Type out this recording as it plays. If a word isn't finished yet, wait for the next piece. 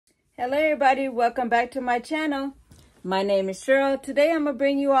Hello everybody, welcome back to my channel. My name is Cheryl. Today I'm going to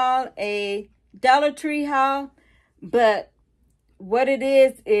bring you all a Dollar Tree haul, but what it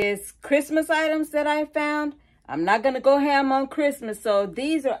is Christmas items that I found. I'm not going to go ham on Christmas, so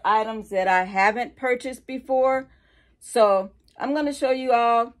these are items that I haven't purchased before. So I'm going to show you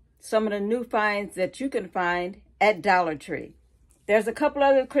all some of the new finds that you can find at Dollar Tree. There's a couple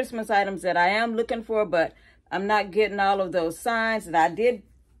other Christmas items that I am looking for, but I'm not getting all of those signs. And I did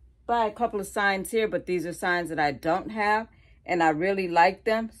buy a couple of signs here, but these are signs that I don't have, and I really like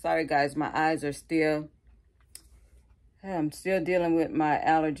them. Sorry guys, my eyes are still, I'm still dealing with my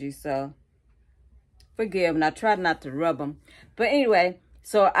allergies, so forgive, and I try not to rub them. But anyway,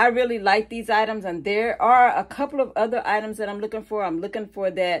 so I really like these items, and there are a couple of other items that I'm looking for. I'm looking for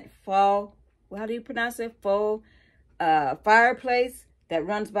that fall, how do you pronounce it? Faux fireplace that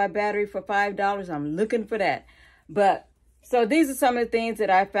runs by battery for $5. I'm looking for that. But so these are some of the things that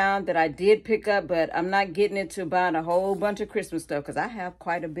I found that I did pick up, but I'm not getting into buying a whole bunch of Christmas stuff because I have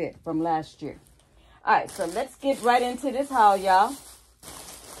quite a bit from last year. All right, so let's get right into this haul, y'all.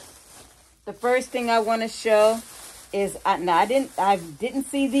 The first thing I want to show is, I didn't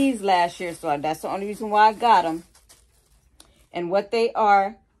see these last year, so that's the only reason why I got them. And what they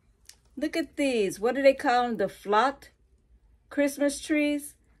are, look at these. What do they call them? The flocked Christmas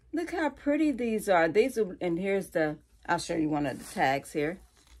trees. Look how pretty these are. These are, and here's the, I'll show you one of the tags here.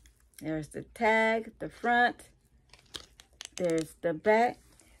 There's the tag, the front. There's the back.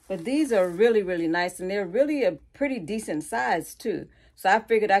 But these are really, really nice, and they're really a pretty decent size too. So I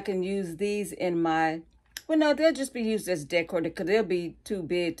figured I can use these in my, well, no, they'll just be used as decor because they'll be too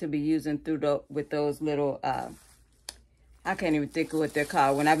big to be using through with those little, I can't even think of what they're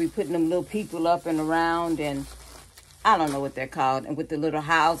called. When I be putting them little people up and around, and I don't know what they're called, and with the little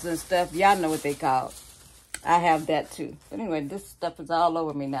houses and stuff, y'all know what they called. I have that too. But anyway, this stuff is all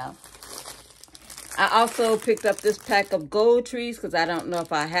over me now. I also picked up this pack of gold trees because I don't know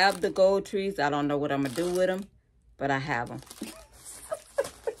if I have the gold trees. I don't know what I'm going to do with them, but I have them.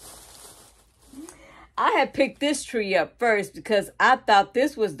 I had picked this tree up first because I thought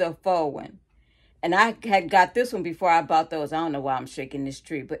this was the faux one. And I had got this one before I bought those. I don't know why I'm shaking this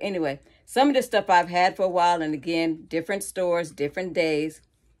tree. But anyway, some of this stuff I've had for a while. And again, different stores, different days.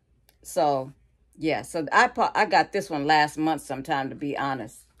 So yeah, so I got this one last month sometime, to be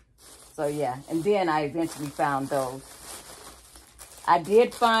honest. So yeah, and then I eventually found those. I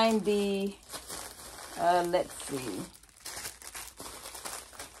did find the, let's see.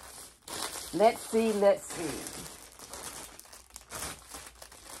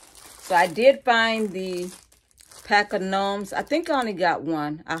 So I did find the pack of gnomes. I think I only got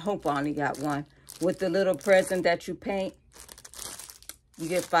one. I hope I only got one. With the little present that you paint. You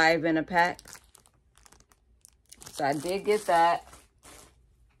get 5 in a pack. So I did get that.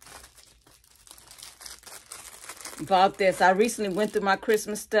 Bought this. I recently went through my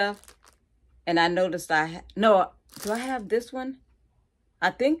Christmas stuff, and I noticed no, do I have this one? I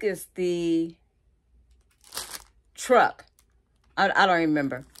think it's the truck. I don't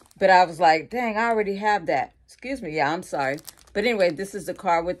remember. But I was like, dang, I already have that. Excuse me. Yeah, I'm sorry. But anyway, this is the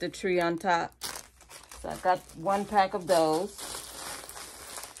car with the tree on top. So I got 1 pack of those.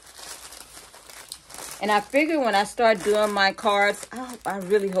 And I figure when I start doing my cards, I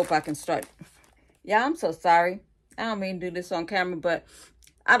really hope I can start. Yeah, I'm so sorry. I don't mean to do this on camera, but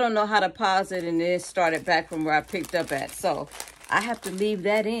I don't know how to pause it and then start it back from where I picked up at. So I have to leave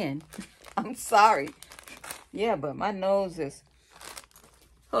that in. I'm sorry. Yeah, but my nose is...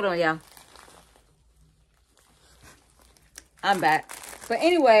 Hold on, y'all. I'm back. But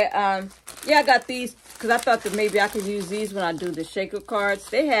anyway, yeah, I got these because I thought that maybe I could use these when I do the shaker cards.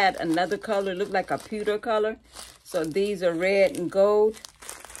 They had another color, looked like a pewter color. So these are red and gold.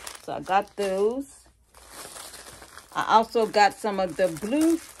 So I got those. I also got some of the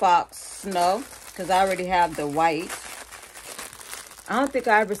blue fox snow because I already have the white. I don't think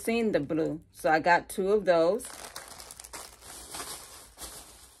I ever seen the blue. So I got 2 of those.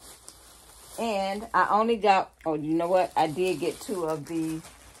 And I only got, oh, you know what? I did get 2 of the,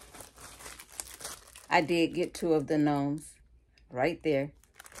 gnomes right there.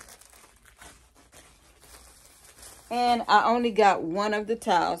 And I only got 1 of the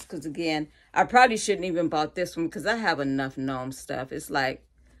towels because, again, I probably shouldn't even bought this one because I have enough gnome stuff. It's like,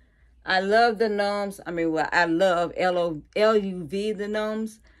 I love the gnomes. I mean, well, I love LUV, the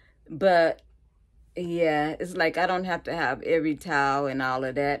gnomes. But, yeah, it's like I don't have to have every towel and all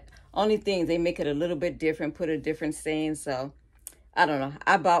of that. Only thing, they make it a little bit different, put a different stain. So, I don't know.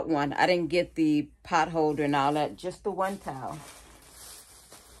 I bought 1. I didn't get the pot holder and all that. Just the 1 towel.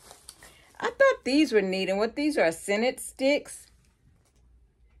 I thought these were neat. And what these are, scented sticks.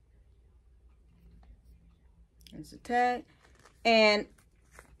 There's a tag. And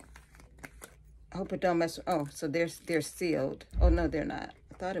I hope it don't mess. Oh, so they're sealed. Oh, no, they're not.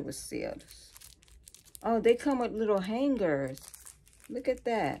 I thought it was sealed. Oh, they come with little hangers. Look at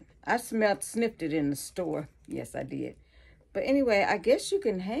that. I sniffed it in the store. Yes, I did. But anyway, I guess you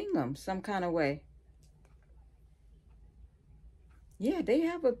can hang them some kind of way. Yeah, they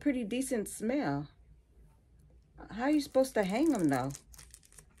have a pretty decent smell. How are you supposed to hang them, though?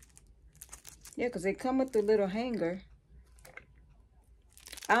 Yeah, because they come with the little hanger.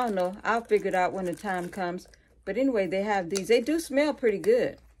 I don't know. I'll figure it out when the time comes. But anyway, they have these. They do smell pretty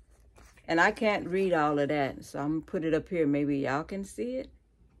good. And I can't read all of that. So I'm going to put it up here. Maybe y'all can see it.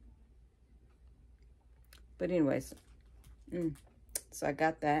 But anyways. So I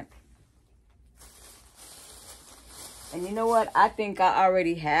got that. And you know what? I think I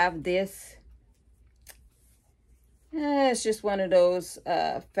already have this. It's just one of those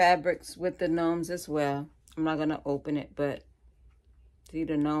fabrics with the gnomes as well. I'm not going to open it, but see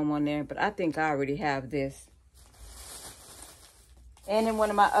the gnome on there. But I think I already have this. And in one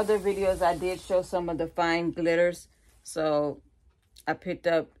of my other videos, I did show some of the fine glitters. So I picked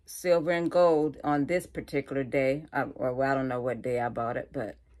up silver and gold on this particular day. Well, I don't know what day I bought it,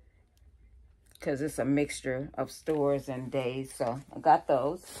 but because it's a mixture of stores and days. So I got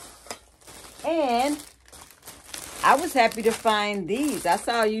those. And I was happy to find these. I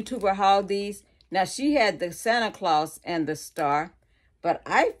saw a YouTuber haul these. Now, she had the Santa Claus and the star. But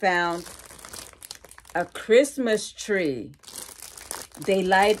I found a Christmas tree. They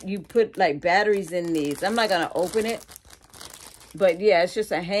light, you put like batteries in these. I'm not going to open it. But yeah, it's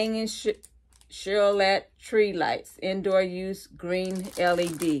just a hanging Charlotte tree lights. Indoor use, green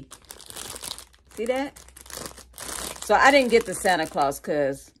LED. See that? So I didn't get the Santa Claus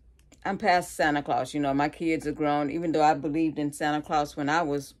because I'm past Santa Claus. You know, my kids are grown, even though I believed in Santa Claus when I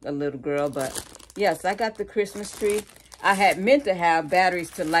was a little girl. But yes, I got the Christmas tree. I had meant to have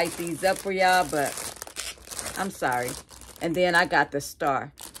batteries to light these up for y'all, but I'm sorry. And then I got the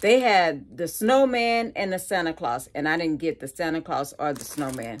star. They had the snowman and the Santa Claus, and I didn't get the Santa Claus or the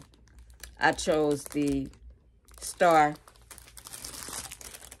snowman. I chose the star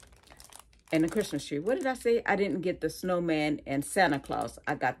and the Christmas tree. What did I say? I didn't get the snowman and Santa Claus.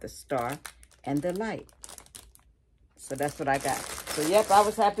 I got the star and the light. So that's what I got. So, yep, I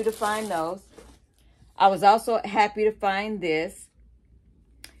was happy to find those. I was also happy to find this.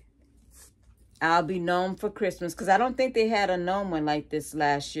 I'll be gnome for Christmas. Because I don't think they had a gnome one like this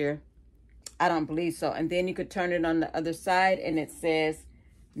last year. I don't believe so. And then you could turn it on the other side. And it says,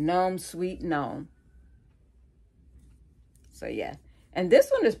 Gnome Sweet Gnome. So, yeah. And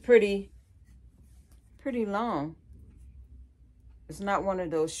this one is pretty long. It's not one of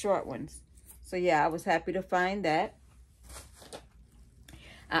those short ones. So, yeah, I was happy to find that.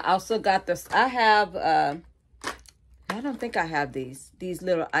 I also got this. I have, I don't think I have these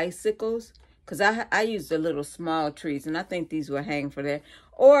little icicles. Because I use the little small trees. And I think these will hang for there.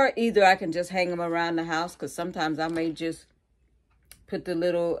 Or either I can just hang them around the house. Because sometimes I may just put the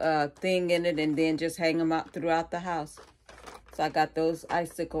little thing in it. And then just hang them out throughout the house. So I got those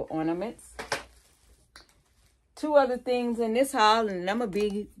icicle ornaments. Two other things in this haul. And I'm going to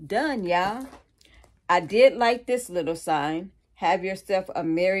be done, y'all. I did like this little sign. Have yourself a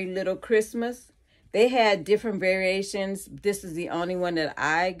merry little Christmas. They had different variations. This is the only one that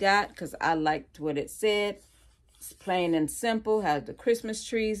I got because I liked what it said. It's plain and simple. Has the Christmas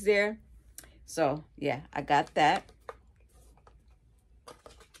trees there. So, yeah, I got that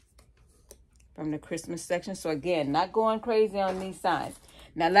from the Christmas section. So, again, not going crazy on these signs.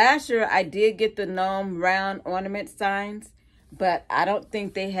 Now, last year, I did get the gnome round ornament signs, but I don't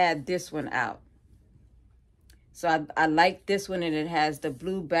think they had this one out. So, I like this one, and it has the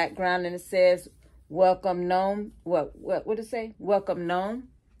blue background, and it says, Welcome Gnome. What did it say? Welcome Gnome.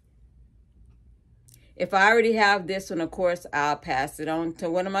 If I already have this one, of course, I'll pass it on to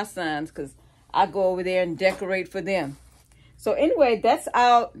one of my sons because I go over there and decorate for them. So anyway, that's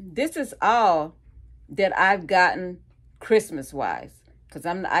all. This is all that I've gotten Christmas-wise. Because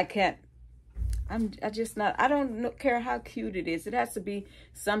I don't care how cute it is. It has to be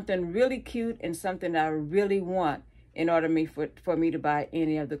something really cute and something that I really want in order for me to buy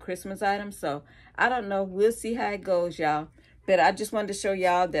any of the Christmas items. So I don't know. We'll see how it goes, y'all. But I just wanted to show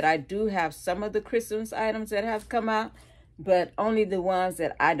y'all that I do have some of the Christmas items that have come out, but only the ones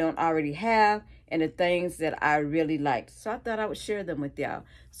that I don't already have and the things that I really liked. So I thought I would share them with y'all.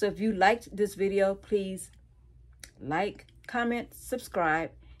 So if you liked this video, please like, comment,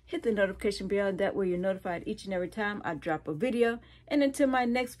 subscribe, hit the notification bell. That way you're notified each and every time I drop a video. And until my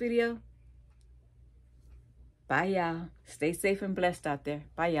next video, bye, y'all. Stay safe and blessed out there.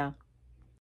 Bye, y'all.